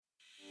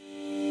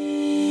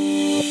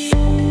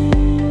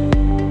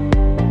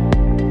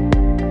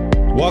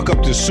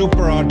Welcome to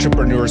Super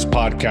Entrepreneurs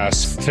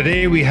Podcast.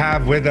 Today we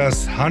have with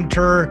us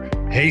Hunter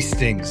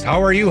Hastings.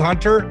 How are you,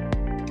 Hunter?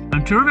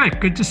 I'm terrific.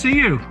 Good to see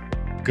you.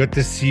 Good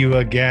to see you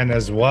again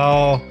as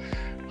well.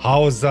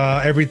 How's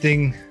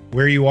everything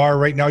where you are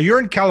right now? You're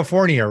in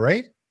California,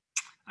 right?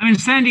 I'm in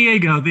San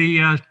Diego,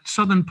 the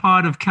southern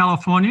part of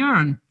California.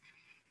 And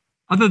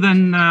other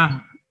than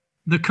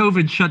the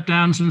COVID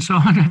shutdowns and so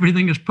on,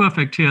 everything is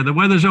perfect here. The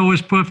weather's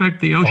always perfect.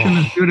 The ocean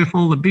is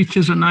beautiful. The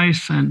beaches are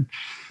nice. And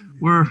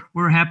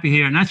we're happy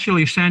here. And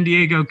actually, San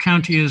Diego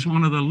County is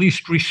one of the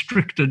least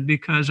restricted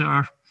because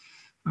our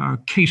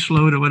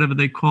caseload, or whatever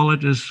they call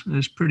it, is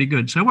pretty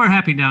good. So we're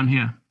happy down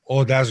here.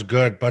 Oh, that's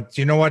good. But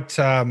you know what?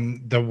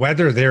 The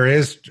weather there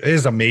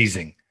is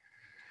amazing.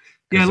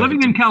 Yeah,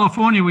 living in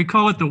California, we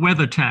call it the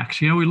weather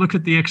tax. You know, we look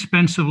at the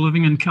expense of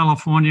living in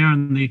California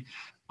and the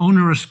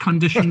onerous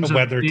conditions of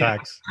weather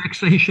tax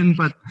taxation,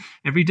 but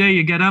every day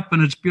you get up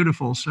and it's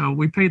beautiful. So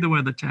we pay the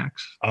weather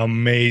tax.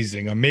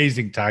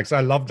 Amazing tax.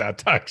 I love that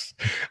tax.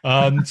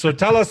 So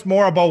tell us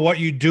more about what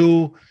you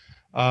do.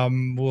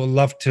 We'll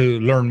love to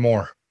learn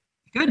more.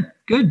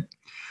 Good.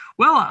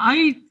 Well,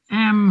 I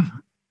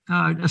am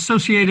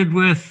associated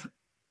with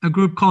a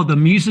group called the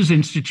Mises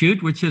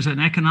Institute, which is an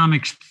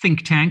economics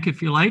think tank,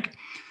 if you like.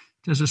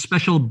 There's a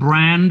special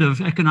brand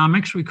of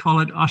economics. We call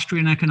it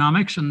Austrian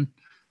economics, and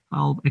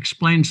I'll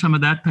explain some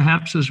of that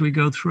perhaps as we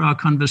go through our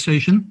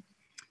conversation.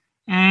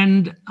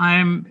 And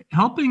I'm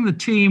helping the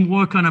team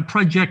work on a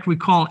project we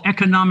call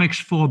Economics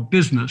for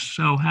Business.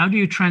 So how do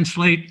you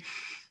translate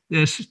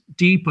this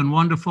deep and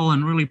wonderful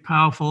and really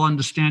powerful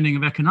understanding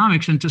of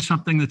economics into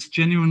something that's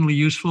genuinely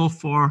useful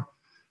for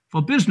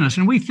business?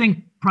 And we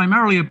think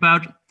primarily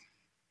about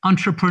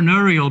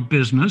entrepreneurial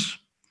business,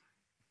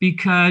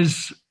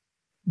 because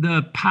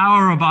the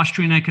power of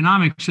Austrian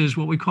economics is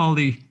what we call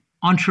the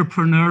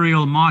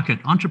entrepreneurial market.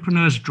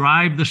 Entrepreneurs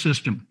drive the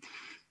system.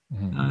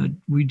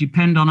 We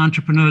depend on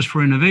entrepreneurs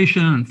for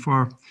innovation and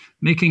for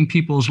making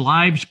people's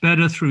lives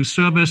better through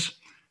service.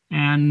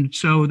 And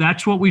so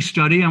that's what we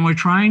study. And we're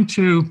trying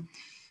to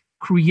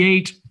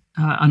create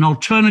an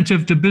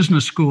alternative to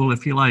business school,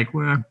 if you like,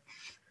 where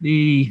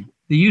the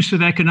use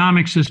of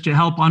economics is to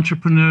help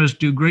entrepreneurs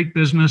do great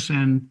business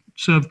and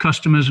serve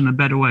customers in a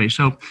better way.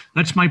 So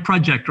that's my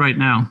project right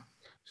now.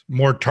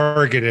 More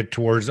targeted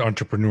towards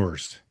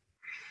entrepreneurs.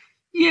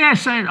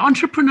 Yes, an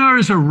entrepreneur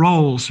is a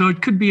role. So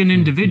it could be an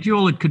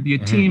individual, it could be a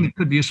team, it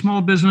could be a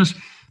small business.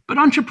 But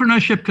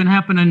entrepreneurship can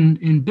happen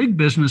in big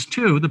business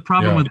too. The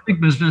problem with big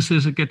business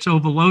is it gets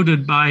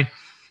overloaded by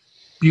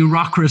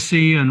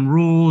bureaucracy and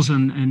rules,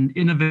 and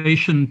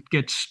innovation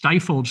gets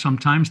stifled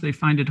sometimes. They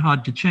find it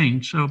hard to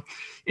change. So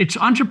it's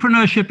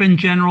entrepreneurship in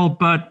general,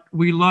 but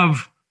we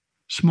love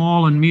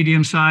small and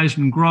medium-sized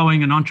and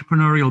growing and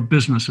entrepreneurial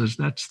businesses.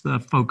 That's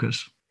the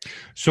focus.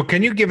 So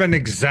can you give an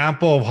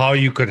example of how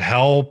you could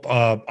help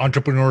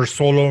entrepreneur,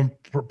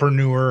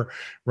 solopreneur,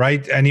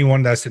 right?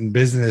 Anyone that's in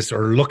business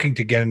or looking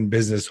to get in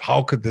business,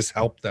 how could this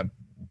help them?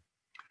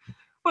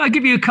 Well, I'll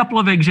give you a couple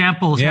of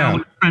examples how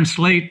we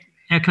translate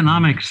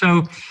economics.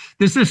 So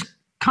there's this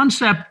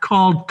concept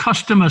called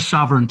customer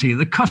sovereignty.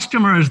 The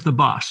customer is the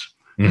boss.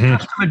 The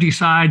customer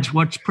decides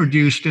what's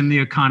produced in the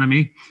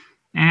economy,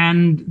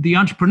 and the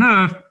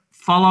entrepreneur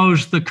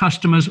follows the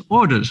customer's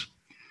orders.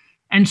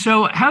 And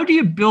so how do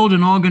you build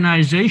an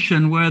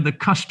organization where the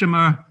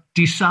customer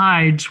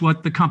decides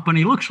what the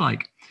company looks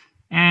like?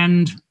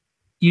 And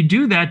you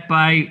do that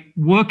by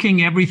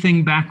working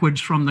everything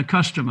backwards from the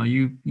customer.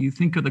 You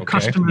think of the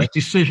customer's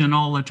decision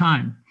all the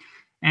time.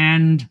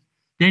 And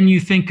then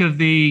you think of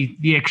the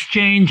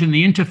exchange and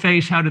the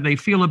interface. How do they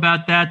feel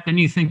about that? Then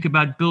you think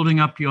about building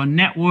up your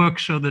network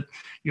so that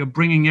you're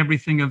bringing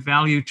everything of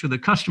value to the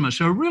customer.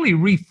 So it really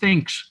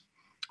rethinks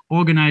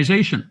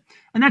organization.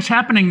 And that's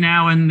happening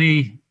now in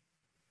the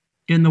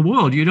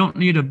world. You don't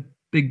need a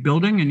big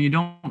building and you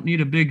don't need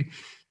a big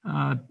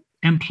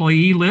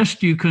employee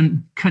list. You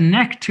can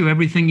connect to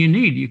everything you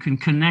need. You can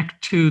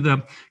connect to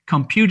the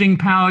computing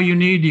power you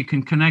need. You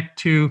can connect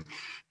to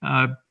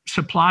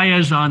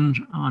suppliers on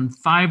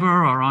Fiverr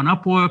or on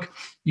Upwork.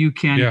 You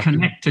can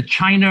connect to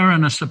China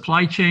and a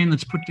supply chain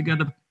that's put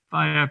together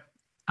by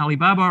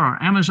Alibaba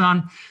or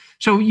Amazon.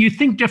 So you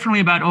think differently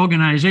about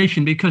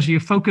organization because you're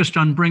focused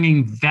on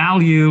bringing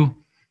value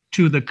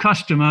to the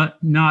customer,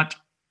 not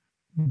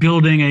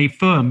building a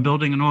firm,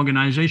 building an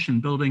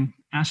organization, building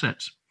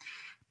assets.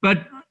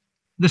 But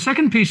the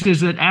second piece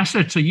is that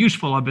assets are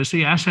useful,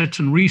 obviously. Assets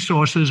and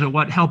resources are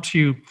what helps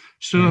you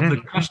serve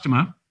the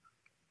customer.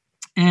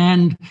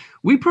 And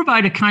we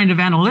provide a kind of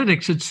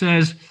analytics that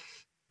says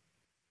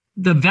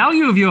the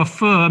value of your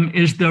firm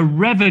is the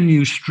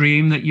revenue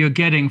stream that you're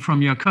getting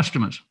from your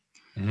customers.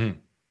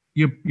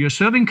 You're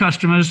serving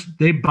customers,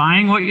 they're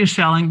buying what you're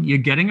selling, you're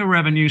getting a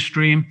revenue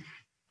stream.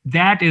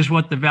 That is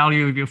what the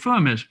value of your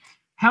firm is.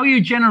 How are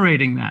you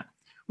generating that?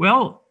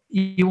 Well,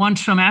 you want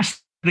some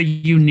assets that are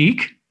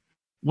unique.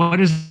 What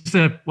is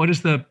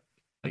the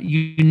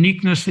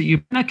uniqueness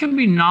that can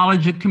be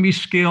knowledge, it can be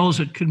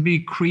skills, it could be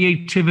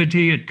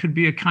creativity, it could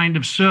be a kind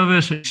of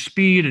service, it's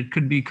speed, it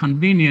could be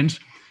convenience.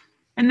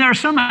 And there are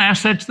some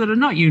assets that are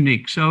not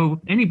unique.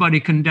 So anybody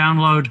can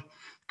download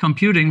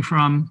computing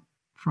from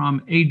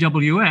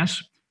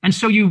AWS. And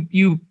so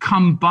you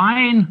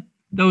combine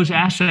those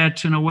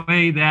assets in a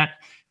way that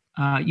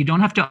you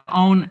don't have to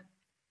own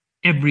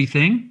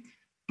everything,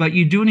 but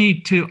you do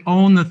need to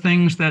own the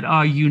things that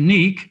are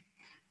unique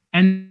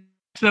and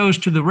those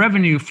to the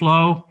revenue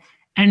flow.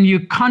 And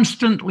you're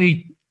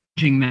constantly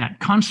changing that,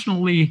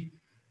 constantly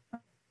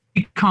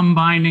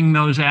combining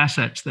those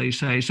assets, they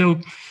say.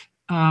 So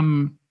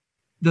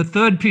the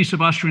third piece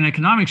of Austrian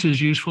economics is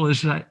useful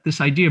is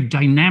this idea of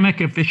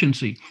dynamic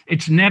efficiency.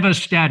 It's never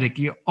static.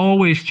 You're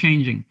always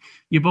changing.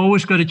 You've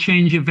always got to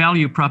change your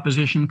value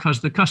proposition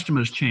because the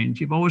customers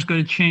change. You've always got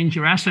to change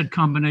your asset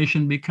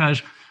combination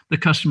because the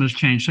customers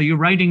change. So you're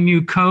writing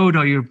new code,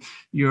 or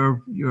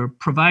you're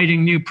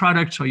providing new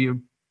products, or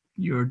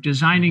you're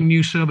designing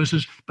new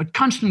services, but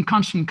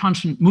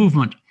constant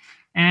movement.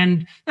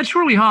 And that's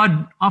really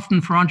hard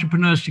often for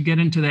entrepreneurs to get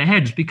into their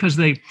heads, because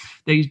they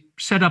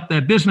set up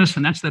their business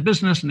and that's their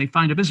business, and they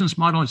find a business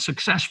model that's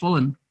successful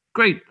and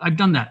great, I've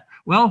done that.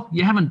 Well,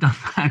 you haven't done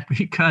that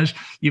because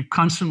you've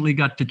constantly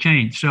got to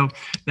change. So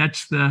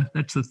that's the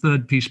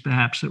third piece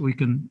perhaps that we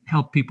can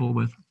help people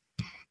with.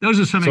 Those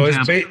are some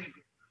examples.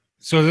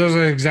 So those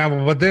are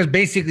examples, but there's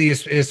basically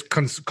is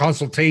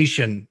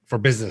consultation for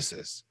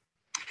businesses.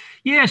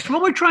 Yes,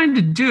 what we're trying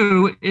to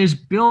do is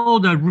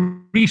build a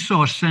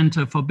resource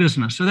center for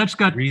business. So that's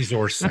got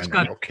resource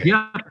center. Okay.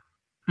 Yeah,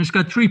 it's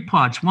got three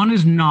parts. One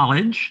is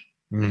knowledge.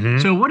 Mm-hmm.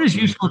 So what is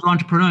useful to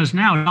entrepreneurs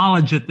now?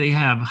 Knowledge that they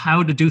have,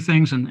 how to do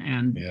things,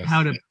 and yes,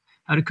 how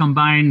to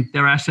combine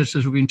their assets,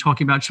 as we've been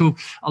talking about. So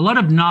a lot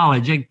of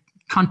knowledge,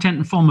 content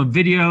in form of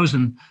videos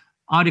and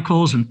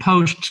articles and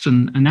posts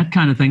and that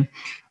kind of thing.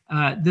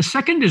 The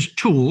second is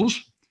tools.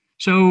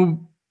 So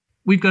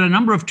we've got a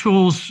number of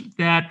tools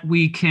that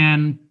we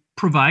can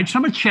provide.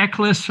 Some are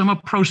checklists, some are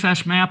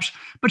process maps,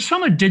 but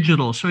some are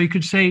digital. So you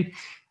could say,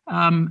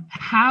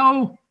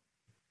 how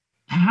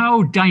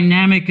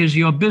dynamic is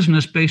your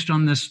business based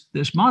on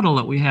this model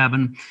that we have?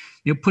 And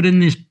you put in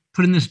this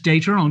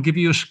data, and I'll give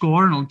you a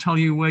score, and I'll tell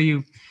you where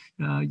you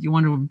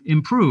want to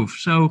improve.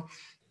 So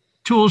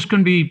tools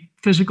can be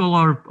physical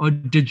or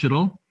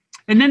digital.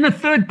 And then the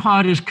third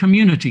part is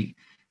community.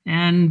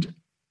 And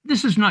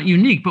this is not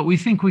unique, but we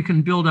think we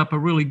can build up a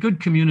really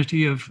good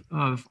community of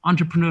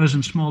entrepreneurs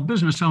and small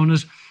business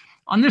owners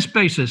on this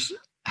basis,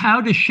 how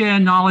to share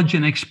knowledge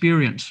and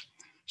experience.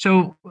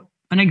 So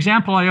an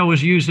example I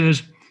always use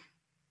is,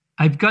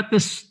 I've got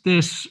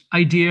this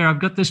idea, I've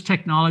got this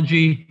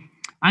technology,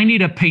 I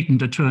need a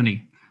patent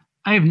attorney.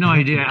 I have no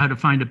idea how to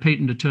find a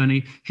patent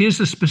attorney. Here's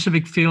the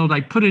specific field.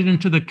 I put it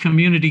into the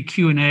community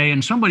Q&A,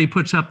 and somebody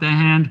puts up their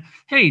hand.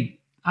 Hey,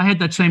 I had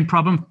that same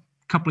problem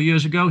couple of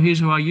years ago. Here's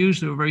who I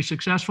used. They were very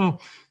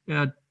successful.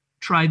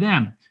 Try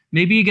them.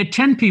 Maybe you get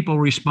 10 people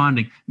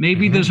responding.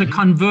 Maybe there's a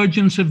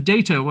convergence of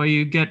data where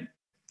you get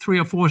 3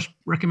 or 4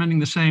 recommending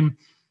the same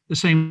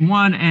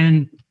one,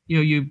 and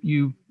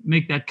you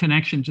make that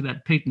connection to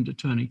that patent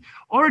attorney.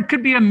 Or it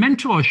could be a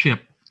mentorship.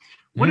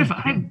 What if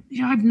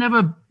I've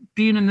never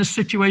been in this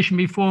situation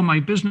before? My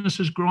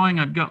business is growing.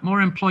 I've got more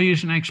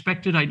employees than I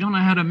expected. I don't know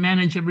how to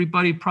manage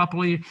everybody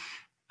properly.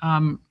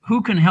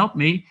 Who can help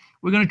me?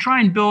 We're going to try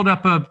and build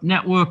up a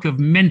network of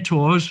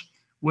mentors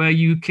where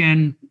you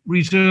can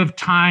reserve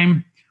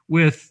time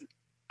with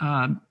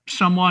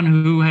someone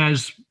who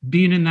has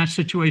been in that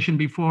situation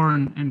before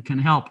and can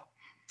help.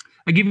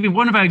 I give you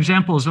one of our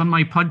examples on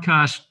my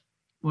podcast.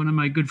 One of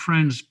my good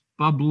friends,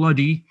 Bob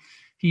Luddy,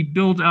 he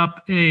built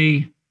up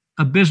a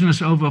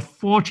business over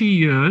 40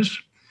 years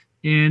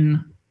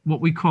in what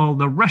we call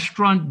the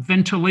restaurant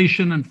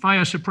ventilation and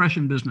fire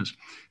suppression business.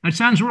 It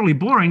sounds really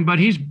boring, but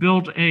he's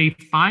built a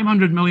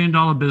 $500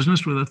 million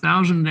business with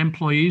 1,000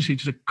 employees.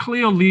 He's a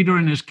clear leader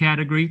in his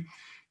category.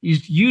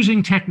 He's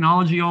using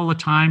technology all the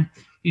time.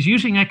 He's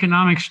using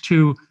economics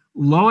to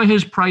lower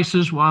his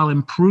prices while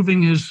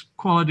improving his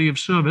quality of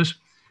service.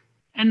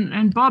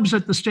 And Bob's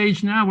at the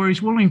stage now where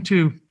he's willing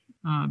to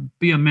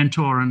be a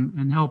mentor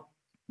and help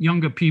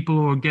younger people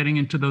who are getting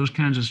into those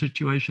kinds of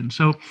situations.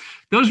 So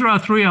those are our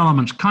 3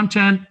 elements: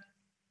 content,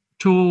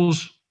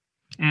 tools,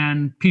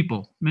 and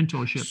people,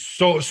 mentorship.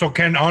 So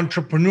can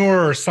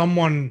entrepreneur or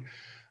someone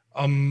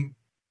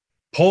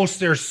post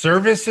their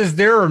services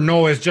there, or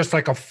no, it's just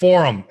like a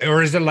forum,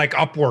 or is it like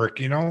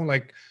Upwork,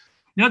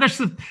 No, that's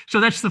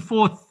the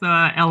fourth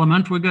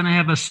element. We're going to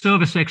have a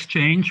service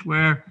exchange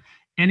where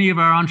any of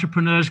our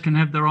entrepreneurs can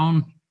have their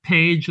own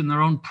page and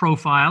their own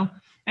profile.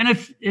 And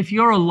if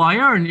you're a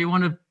lawyer and you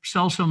want to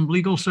sell some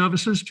legal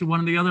services to one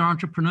of the other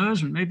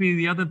entrepreneurs, and maybe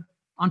the other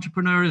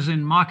entrepreneur is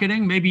in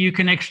marketing, maybe you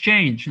can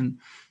exchange, and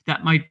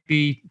that might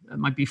be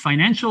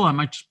financial, it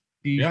might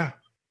be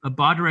a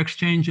barter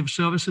exchange of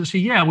services.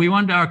 So we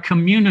want our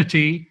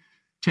community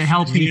to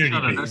help each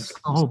other. That's the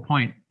whole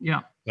point. Yeah,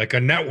 like a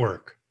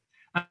network.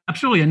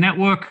 Absolutely, a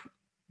network,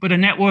 but a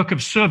network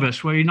of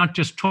service where you're not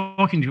just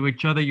talking to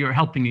each other, you're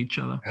helping each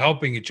other.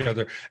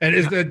 And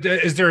is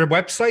there a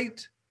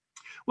website?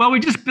 Well, we're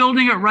just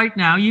building it right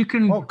now. You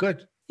can. Oh,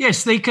 good.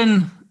 Yes, they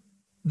can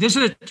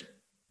visit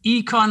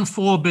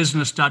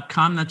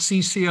econ4business.com. That's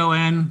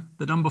CCON,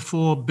 the number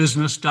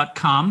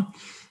 4business.com.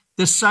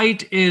 The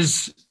site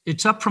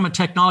it's up from a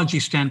technology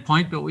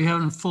standpoint, but we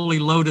haven't fully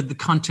loaded the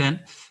content.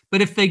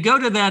 But if they go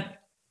to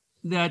that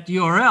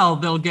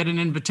URL, they'll get an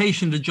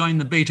invitation to join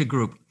the beta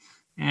group.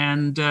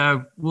 And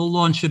we'll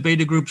launch the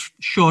beta groups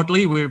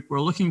shortly. We're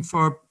looking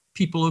for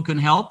people who can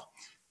help,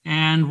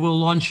 and we'll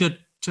launch it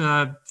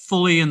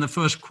fully in the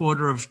first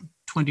quarter of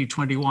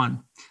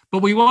 2021.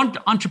 But we want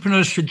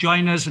entrepreneurs to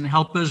join us and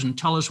help us and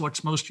tell us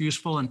what's most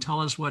useful and tell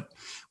us what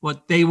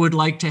they would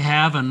like to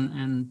have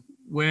and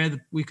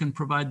where we can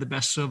provide the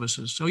best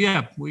services. So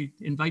yeah, we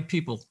invite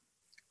people.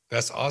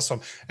 That's awesome.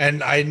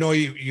 And I know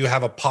you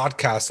have a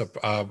podcast,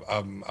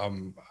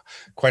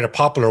 quite a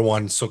popular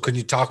one. So can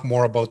you talk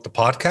more about the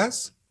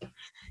podcast?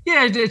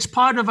 Yeah, it's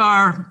part of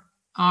our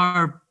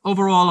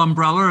overall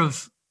umbrella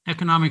of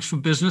Economics for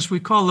Business. We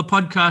call the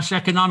podcast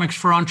Economics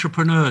for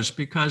Entrepreneurs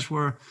because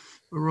we're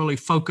really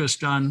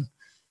focused on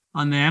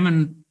them.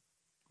 And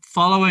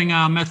following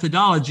our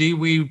methodology,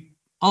 we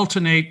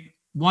alternate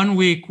 1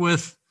 week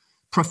with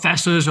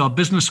professors or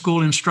business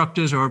school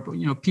instructors or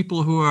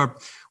people who are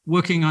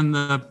working on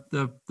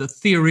the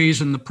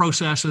theories and the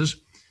processes.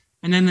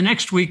 And then the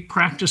next week,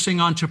 practicing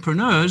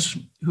entrepreneurs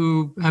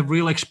who have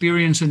real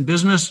experience in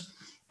business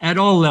at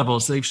all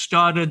levels. They've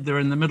started, they're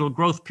in the middle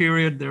growth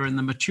period, they're in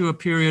the mature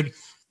period,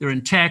 they're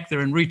in tech,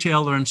 they're in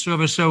retail, they're in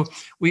service. So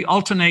we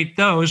alternate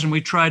those and we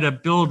try to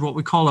build what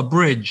we call a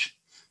bridge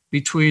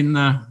between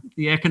the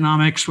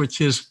economics,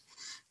 which is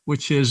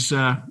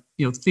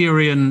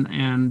theory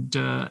and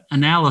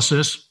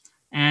analysis,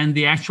 and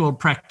the actual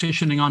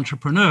practicing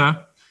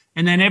entrepreneur.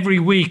 And then every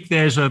week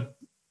there's a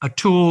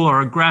tool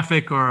or a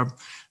graphic or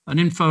an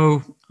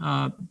info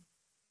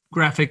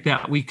graphic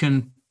that we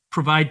can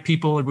provide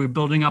people. We're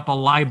building up a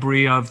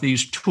library of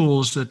these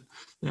tools that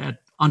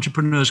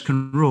entrepreneurs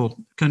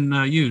can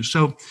use.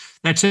 So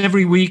that's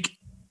every week,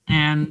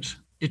 and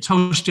it's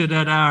hosted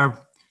at our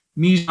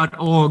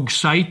me.org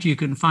site. You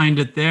can find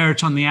it there.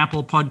 It's on the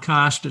Apple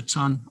Podcast. It's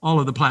on all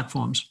of the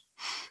platforms.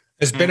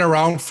 It's been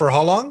around for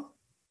how long?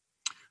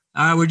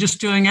 We're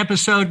just doing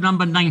episode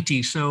number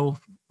 90. So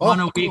one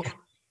a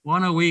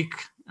week.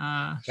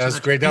 That's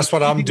great. That's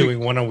what I'm doing,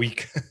 one a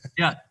week.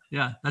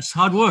 Yeah. That's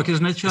hard work,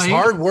 isn't it, Shahid? It's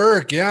hard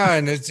work, yeah.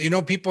 And it's,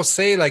 people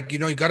say like,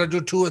 you got to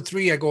do 2 or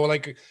 3. I go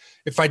like,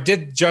 if I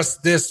did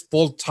just this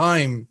full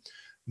time,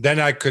 then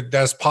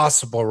that's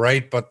possible,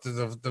 right? But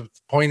the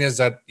point is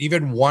that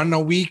even 1 a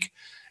week,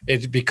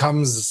 it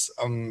becomes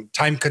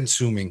time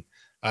consuming,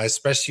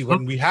 especially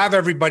when we have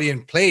everybody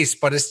in place,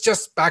 but it's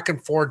just back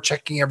and forth,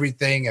 checking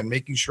everything and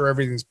making sure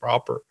everything's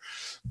proper.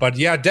 But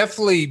yeah,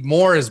 definitely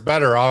more is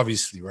better,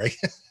 obviously, right?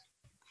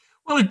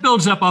 Well, it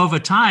builds up over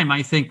time.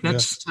 I think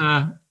that's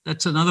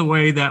another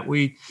way that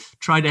we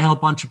try to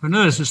help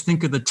entrepreneurs is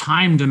think of the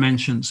time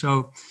dimension.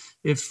 So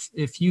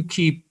if you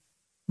keep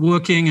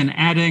working and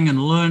adding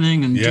and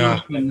learning and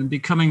doing and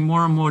becoming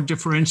more and more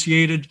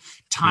differentiated,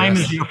 time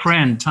is your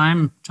friend.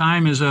 Time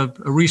is a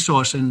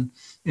resource in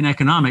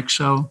economics.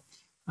 So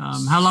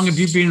how long have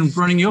you been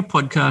running your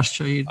podcast,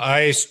 Shahid?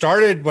 I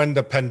started when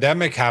the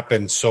pandemic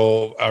happened.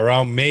 So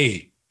around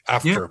May.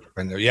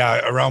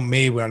 Around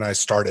May when I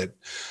started.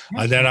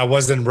 And then I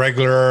wasn't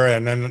regular.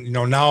 And then,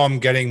 now I'm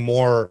getting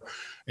more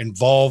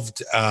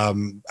involved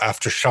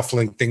after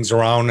shuffling things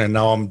around. And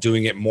now I'm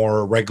doing it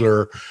more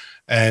regular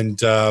and,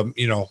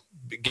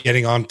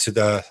 getting onto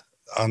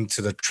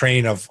the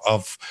train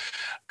of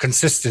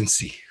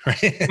consistency.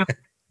 Right.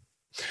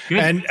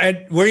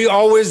 And were you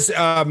always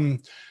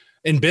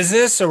in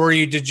business, or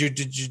did you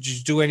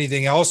do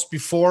anything else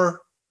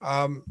before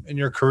in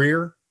your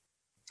career?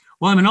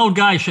 Well, I'm an old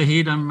guy,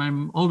 Shahid.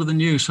 I'm older than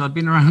you, so I've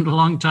been around a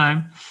long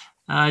time.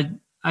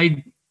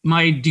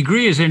 My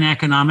degree is in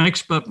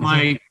economics, but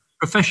my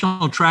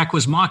professional track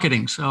was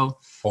marketing. So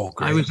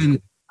I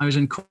was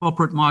in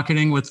corporate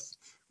marketing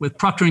with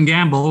Procter &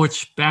 Gamble,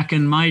 which back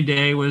in my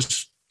day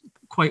was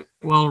quite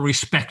well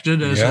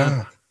respected as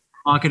a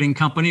marketing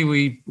company.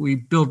 We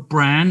built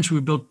brands,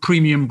 we built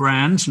premium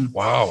brands, and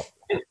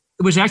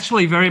it was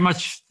actually very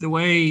much the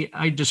way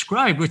I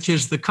described, which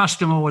is the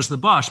customer was the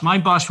boss. My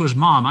boss was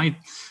mom.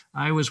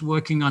 I was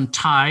working on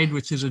Tide,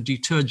 which is a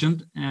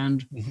detergent,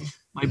 and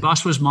my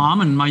boss was mom,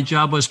 and my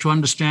job was to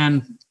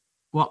understand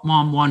what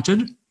mom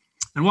wanted.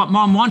 And what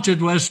mom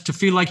wanted was to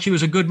feel like she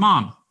was a good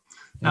mom.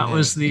 That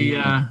was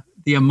the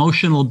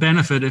emotional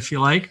benefit, if you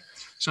like.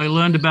 So I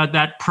learned about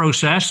that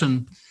process,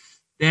 and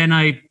then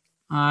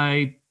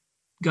I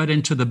got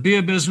into the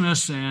beer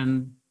business,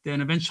 and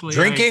then eventually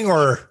drinking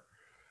or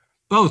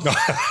both.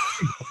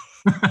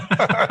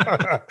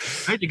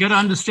 Right? You got to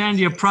understand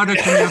your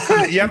product.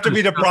 And you have to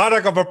be the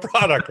product of a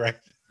product, right?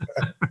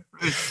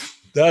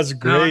 That's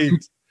great.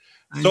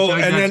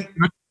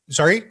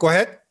 Sorry, go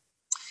ahead.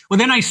 Well,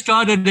 then I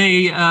started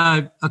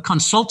a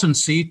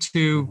consultancy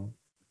to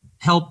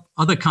help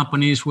other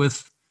companies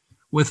with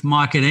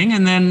marketing.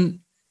 And then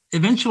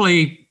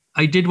eventually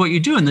I did what you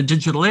do in the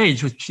digital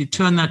age, which you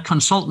turn that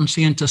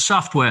consultancy into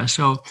software.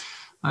 So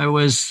I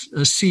was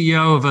a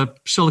CEO of a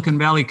Silicon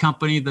Valley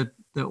company that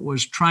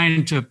was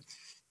trying to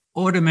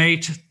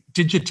automate,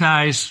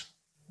 digitize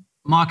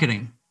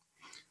marketing.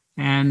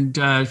 And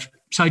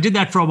so I did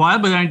that for a while,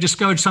 but then I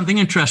discovered something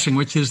interesting,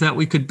 which is that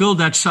we could build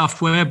that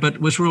software, but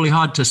it was really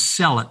hard to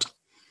sell it.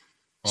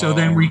 So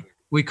then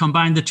we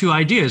combined the two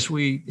ideas.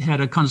 We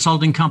had a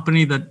consulting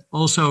company that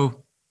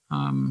also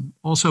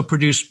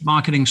produced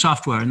marketing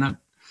software, and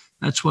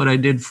that's what I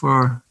did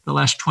for the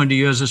last 20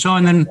 years or so.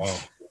 And then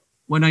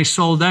when I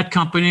sold that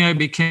company, I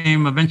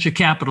became a venture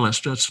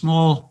capitalist, a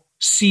small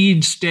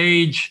seed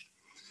stage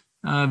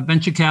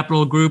venture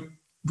capital group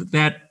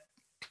that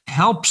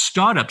helps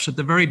startups at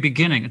the very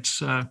beginning.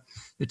 It's a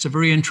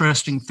very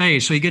interesting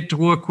phase. So you get to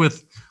work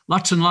with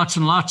lots and lots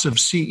and lots of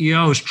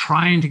CEOs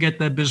trying to get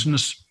their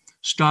business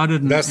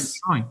started and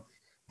growing.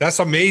 That's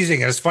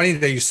amazing. It's funny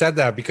that you said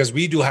that because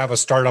we do have a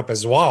startup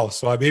as well.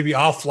 So maybe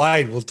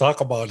offline we'll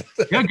talk about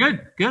it. Yeah, good.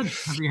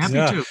 I'd be happy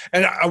to.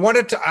 And I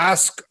wanted to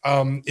ask,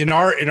 in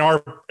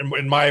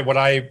my what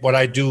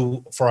I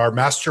do for our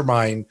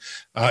mastermind,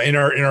 in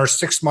our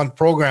 6-month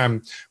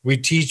program, we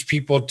teach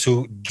people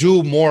to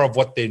do more of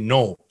what they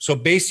know. So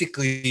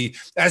basically,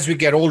 as we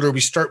get older,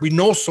 we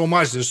know so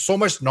much. There's so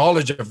much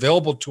knowledge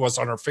available to us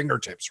on our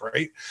fingertips,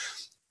 right?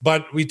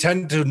 But we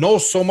tend to know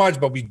so much,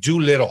 but we do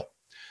little.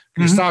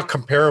 It's not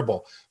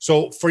comparable.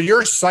 So for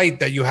your site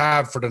that you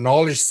have for the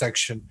knowledge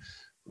section,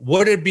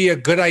 would it be a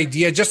good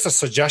idea, just a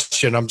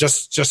suggestion, I'm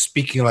just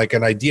speaking like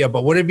an idea,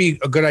 but would it be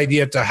a good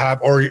idea to have,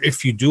 or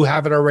if you do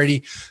have it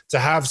already, to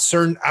have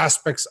certain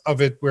aspects of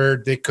it where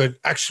they could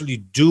actually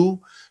do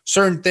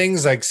certain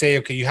things, like say,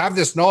 okay, you have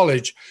this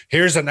knowledge,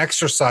 here's an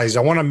exercise.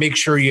 I want to make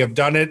sure you have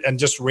done it and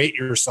just rate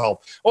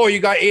yourself. Oh, you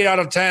got 8 out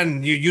of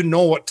 10. You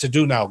know what to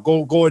do now.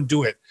 Go and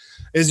do it.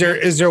 Is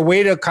there a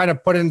way to kind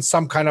of put in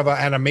some kind of an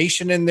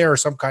animation in there or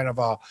some kind of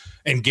a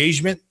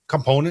engagement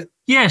component?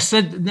 Yes,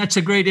 that's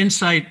a great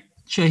insight,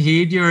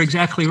 Shahid. You're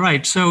exactly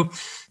right. So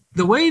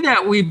the way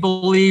that we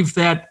believe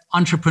that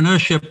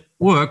entrepreneurship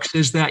works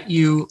is that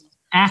you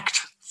act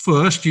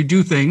first, you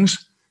do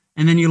things,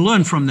 and then you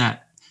learn from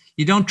that.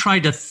 You don't try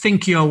to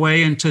think your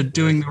way into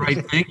doing the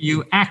right thing.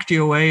 You act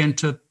your way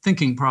into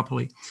thinking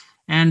properly.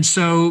 And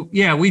so,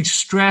 yeah, we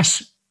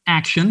stress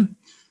action.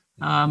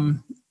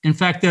 In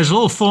fact, there's a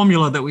little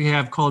formula that we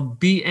have called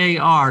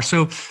BAR.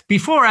 So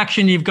before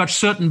action, you've got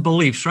certain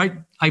beliefs, right?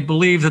 I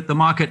believe that the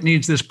market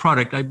needs this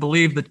product. I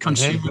believe that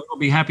consumers will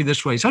be happy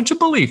this way. So it's a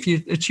belief.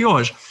 It's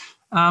yours.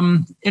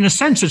 In a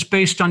sense, it's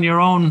based on your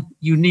own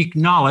unique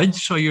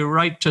knowledge. So you're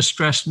right to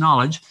stress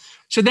knowledge.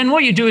 So then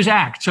what you do is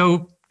act.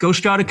 So go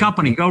start a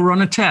company, go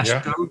run a test,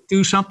 go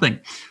do something.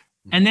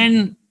 And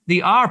then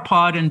the R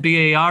part in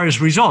BAR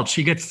is results.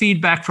 You get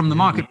feedback from the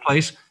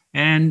marketplace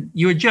and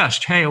you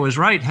adjust. Hey, I was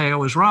right. Hey, I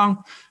was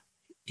wrong.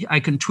 I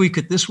can tweak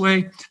it this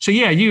way. So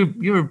yeah,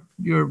 you're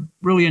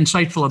really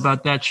insightful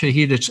about that,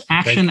 Shahid. It's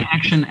action,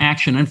 action,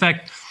 action. In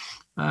fact,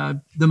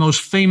 the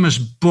most famous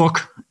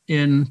book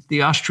in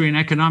the Austrian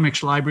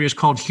Economics Library is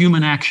called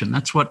Human Action.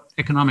 That's what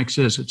economics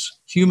is. It's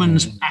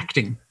humans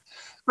acting.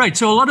 Right.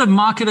 So a lot of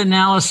market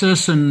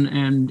analysis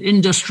and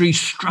industry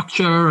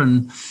structure,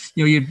 and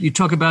you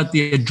talk about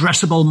the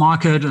addressable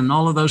market and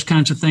all of those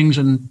kinds of things,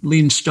 and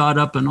lean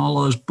startup and all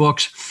of those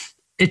books.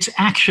 It's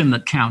action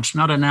that counts,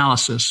 not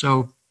analysis.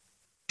 So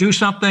do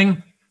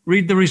something,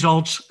 read the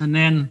results, and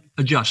then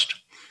adjust.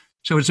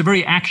 So it's a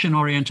very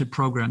action-oriented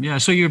program. Yeah.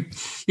 So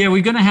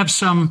we're going to have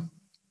some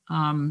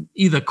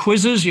either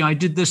quizzes. I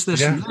did this,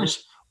 and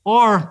this,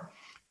 or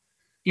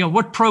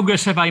what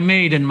progress have I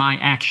made in my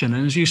action?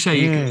 And as you say,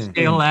 you can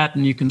scale that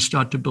and you can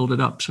start to build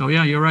it up. So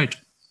yeah, you're right.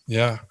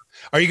 Yeah.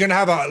 Are you going to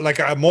have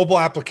a mobile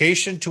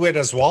application to it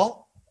as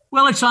well?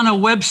 Well, it's on a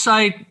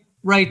website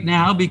right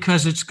now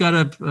because it's got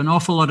an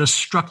awful lot of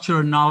structure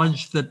and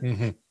knowledge that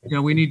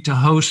we need to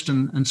host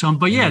and so on.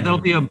 But yeah, there'll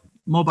be a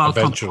mobile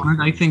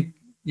component. I think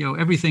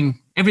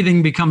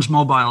everything becomes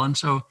mobile, and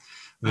so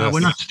we're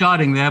not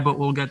starting there, but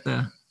we'll get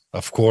there.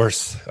 Of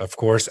course.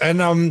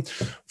 And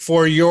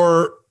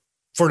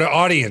for the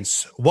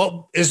audience,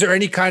 what is there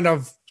any kind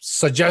of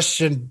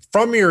suggestion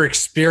from your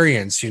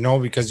experience?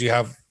 Because you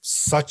have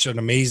such an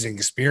amazing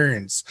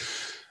experience.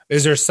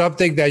 Is there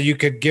something that you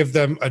could give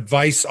them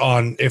advice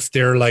on if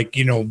they're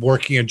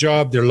working a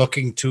job, they're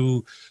looking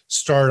to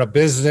start a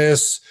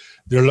business,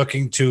 they're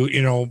looking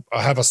to,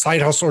 have a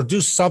side hustle or do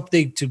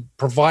something to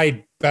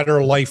provide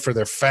better life for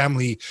their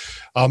family?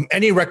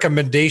 Any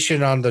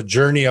recommendation on the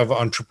journey of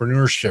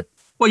entrepreneurship?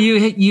 Well,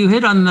 you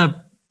hit on the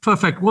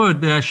perfect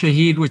word there,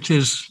 Shahid, which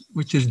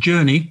is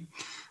journey.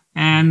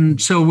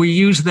 And so we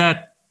use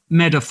that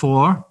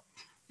metaphor.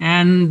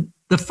 And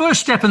the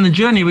first step in the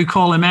journey we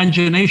call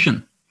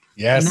imagination.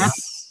 Yes.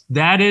 And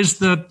that is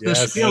the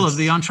skill of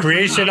the entrepreneur.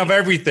 Creation of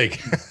everything.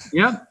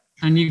 Yeah.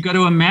 And you've got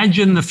to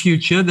imagine the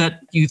future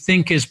that you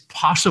think is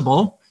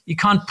possible. You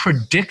can't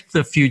predict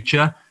the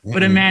future,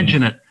 but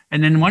imagine it.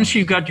 And then once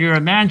you've got your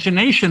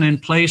imagination in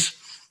place,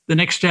 the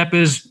next step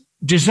is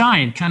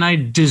design. Can I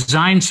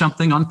design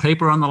something on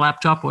paper, on the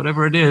laptop,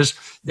 whatever it is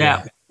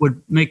that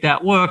would make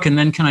that work? And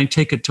then can I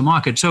take it to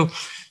market? So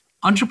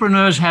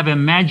entrepreneurs have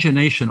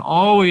imagination.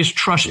 Always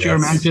trust your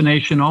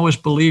imagination, always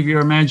believe your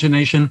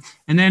imagination,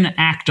 and then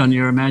act on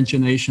your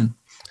imagination.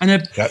 And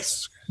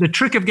the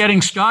trick of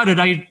getting started,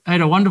 I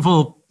had a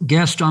wonderful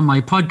guest on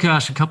my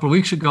podcast a couple of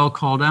weeks ago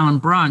called Alan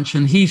Branch,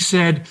 and he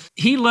said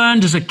he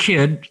learned as a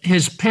kid,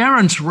 his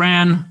parents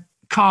ran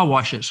car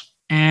washes,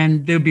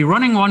 and they'd be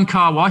running one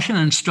car wash and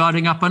then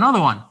starting up another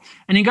one.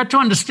 And he got to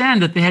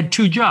understand that they had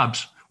two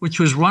jobs, which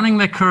was running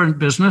their current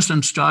business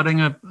and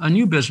starting a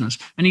new business.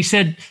 And he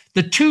said,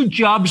 the two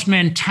jobs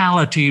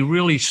mentality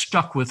really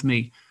stuck with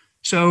me.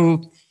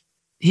 So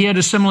he had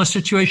a similar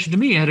situation to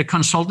me. He had a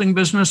consulting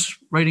business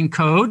writing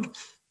code.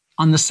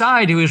 On the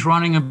side, he was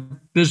running a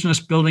business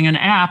building an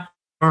app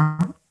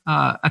for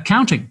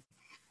accounting.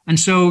 And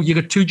so you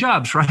got two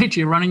jobs, right?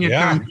 You're running your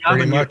current job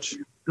and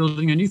you're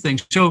building a new thing.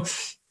 So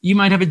you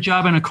might have a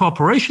job in a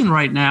corporation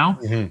right now,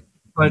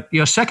 but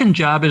your second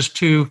job is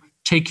to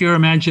take your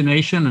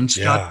imagination and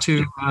start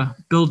to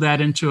build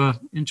that into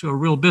a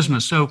real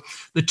business. So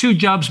the two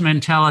jobs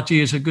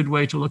mentality is a good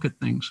way to look at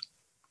things.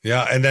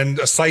 Yeah. And then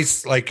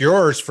sites like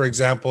yours, for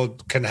example,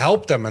 can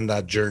help them in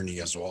that journey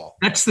as well.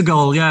 That's the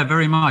goal. Yeah,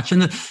 very much.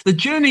 And the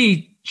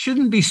journey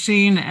shouldn't be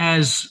seen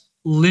as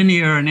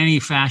linear in any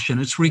fashion.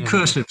 It's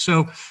recursive.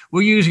 So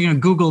we're using a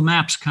Google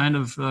Maps kind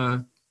of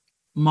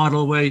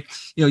model where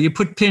you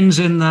put pins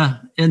in the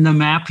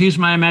map. Here's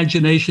my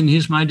imagination,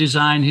 here's my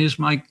design, here's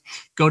my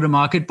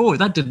go-to-market. Boy,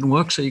 that didn't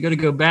work. So you got to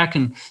go back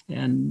and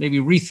maybe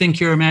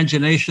rethink your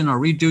imagination or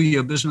redo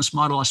your business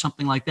model or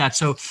something like that.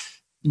 So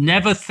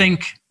never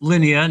think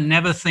linear,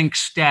 never think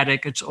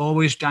static. It's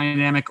always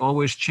dynamic,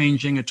 always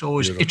changing. It's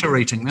always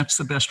iterating. That's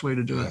the best way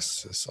to do it.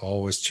 Yes, it's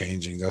always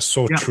changing. That's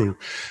so true.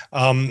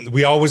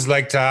 We always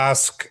like to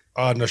ask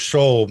on the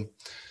show,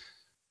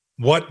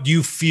 what do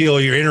you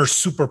feel your inner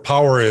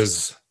superpower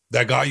is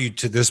that got you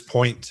to this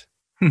point?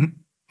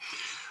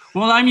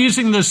 Well, I'm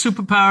using the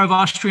superpower of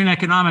Austrian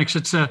economics.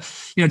 It's a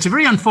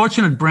very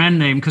unfortunate brand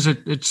name because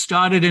it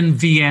started in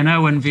Vienna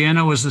when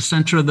Vienna was the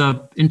center of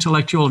the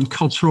intellectual and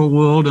cultural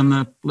world in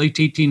the late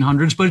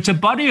 1800s. But it's a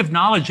body of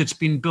knowledge that's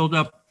been built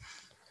up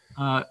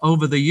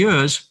over the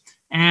years.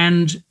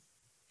 And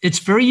it's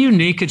very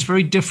unique. It's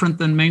very different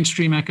than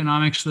mainstream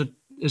economics that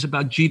is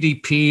about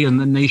GDP and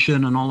the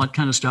nation and all that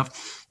kind of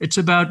stuff. It's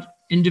about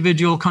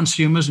individual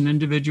consumers and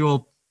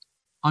individual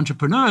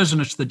entrepreneurs,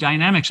 and it's the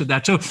dynamics of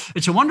that. So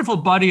it's a wonderful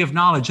body of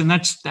knowledge, and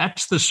that's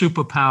the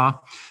superpower.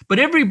 But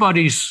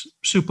everybody's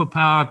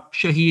superpower,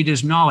 Shahid,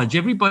 is knowledge.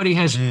 Everybody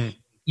has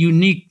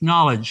unique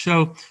knowledge.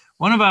 So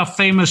one of our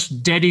famous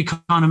dead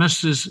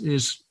economists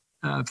is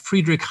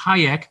Friedrich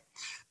Hayek,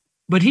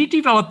 but he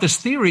developed this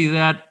theory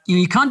that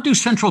you can't do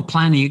central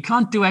planning, you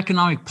can't do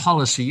economic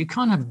policy, you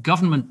can't have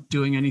government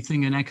doing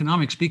anything in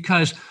economics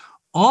because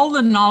all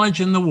the knowledge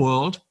in the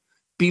world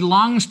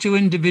belongs to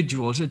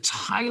individuals. It's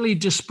highly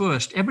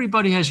dispersed.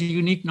 Everybody has a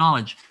unique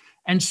knowledge.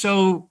 And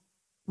so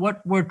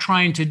what we're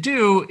trying to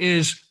do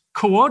is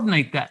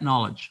coordinate that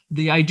knowledge.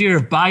 The idea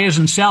of buyers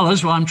and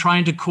sellers, well, I'm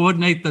trying to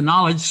coordinate the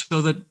knowledge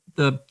so that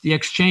the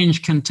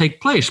exchange can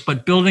take place.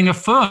 But building a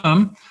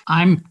firm,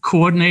 I'm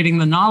coordinating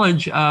the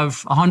knowledge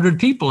of 100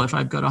 people if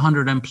I've got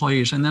 100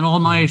 employees, and then all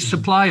my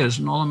suppliers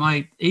and all of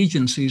my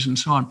agencies and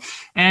so on.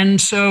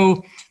 And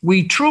so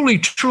we truly,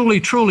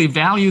 truly, truly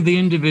value the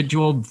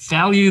individual,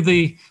 value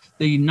the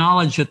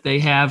knowledge that they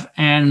have,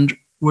 and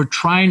we're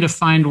trying to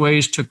find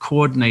ways to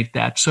coordinate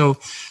that.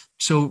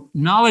 So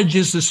knowledge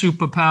is the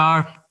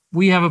superpower.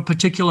 We have a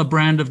particular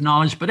brand of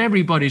knowledge, but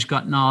everybody's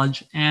got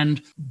knowledge,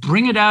 and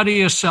bring it out of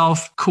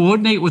yourself,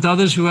 coordinate with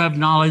others who have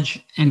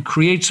knowledge, and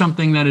create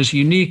something that is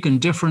unique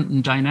and different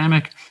and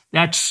dynamic.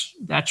 That's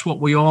what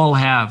we all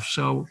have.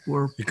 So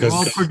we're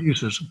all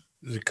producers.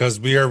 Because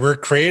we're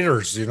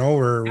creators,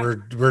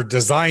 we're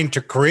designed to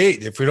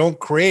create. If we don't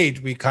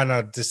create, we kind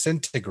of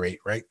disintegrate,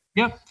 right?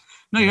 Yep.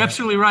 No, you're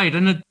absolutely right.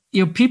 And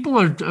people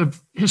are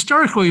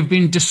historically have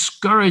been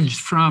discouraged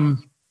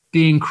from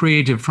being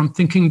creative, from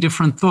thinking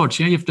different thoughts.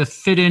 You have to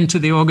fit into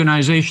the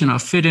organization or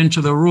fit into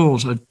the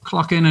rules, or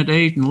clock in at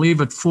 8 and leave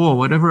at 4,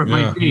 whatever it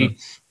might be.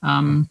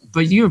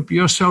 But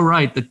you're so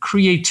right. The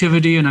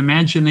creativity and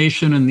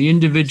imagination and the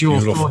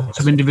individual thoughts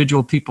of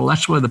individual people,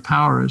 that's where the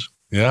power is.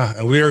 Yeah.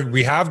 And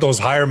we have those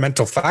higher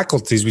mental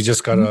faculties. We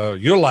just got to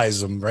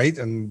utilize them, right?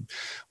 And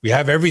we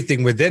have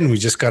everything within. We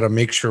just got to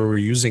make sure we're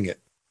using it.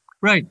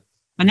 Right.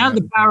 And now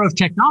the power of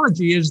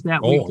technology is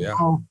that we can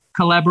all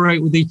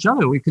collaborate with each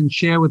other. We can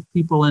share with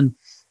people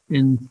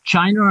in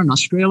China and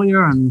Australia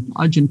and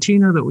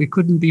Argentina that we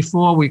couldn't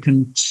before. We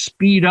can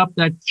speed up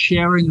that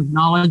sharing of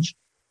knowledge.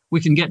 We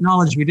can get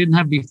knowledge we didn't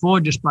have before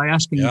just by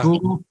asking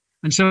Google.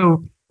 And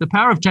so the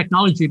power of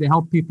technology to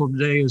help people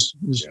today is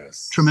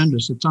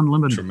tremendous. It's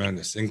unlimited.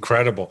 Tremendous.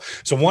 Incredible.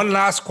 So one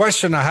last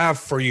question I have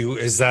for you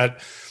is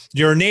that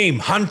your name,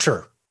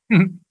 Hunter,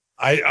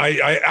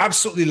 I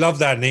absolutely love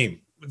that name.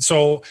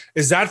 So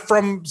is that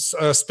from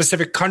a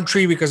specific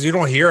country? Because you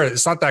don't hear it.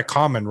 It's not that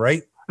common,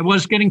 right? It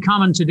was getting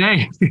common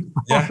today.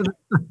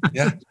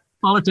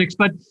 Politics.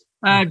 But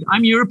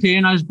I'm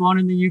European. I was born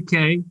in the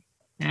UK.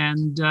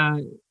 And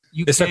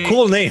UK, it's a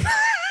cool name.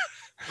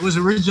 It was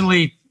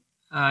originally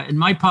in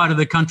my part of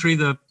the country,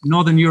 the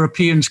Northern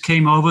Europeans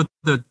came over,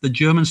 the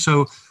Germans.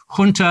 So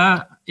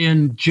Junta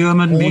in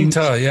German means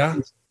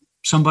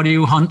somebody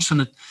who hunts.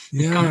 And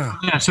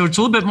so it's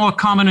a little bit more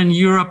common in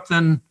Europe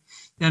than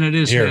it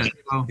is here.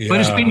 So. But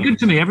it's been good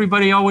to me.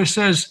 Everybody always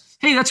says,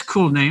 hey, that's a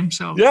cool name.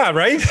 So yeah,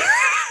 right?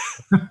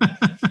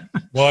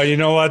 Well, you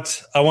know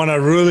what? I want to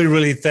really,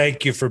 really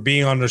thank you for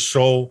being on the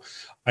show.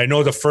 I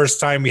know the first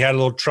time we had a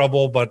little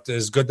trouble, but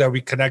it's good that we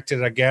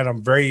connected again.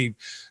 I'm very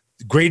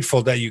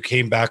grateful that you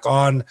came back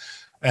on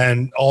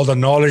and all the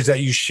knowledge that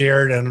you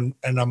shared. And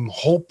I'm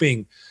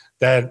hoping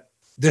that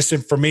this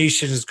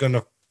information is going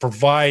to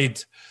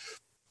provide,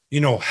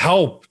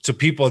 help to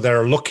people that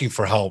are looking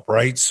for help,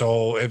 right?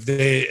 So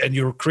and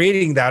you're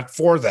creating that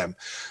for them.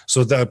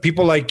 So the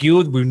people like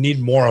you, we need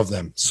more of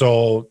them.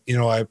 So,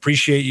 I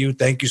appreciate you.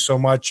 Thank you so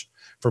much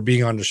for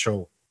being on the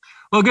show.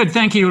 Well, good.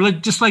 Thank you.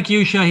 Just like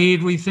you,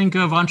 Shahid, we think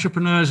of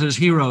entrepreneurs as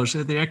heroes.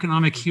 They're the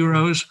economic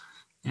heroes.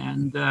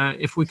 And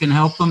if we can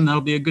help them,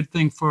 that'll be a good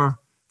thing for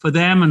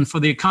them and for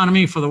the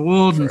economy, for the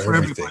world, and for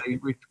everybody.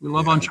 We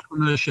love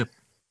entrepreneurship.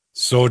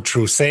 So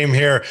true. Same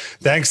here.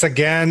 Thanks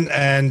again,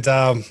 and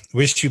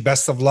wish you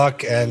best of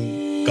luck,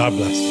 and God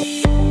bless.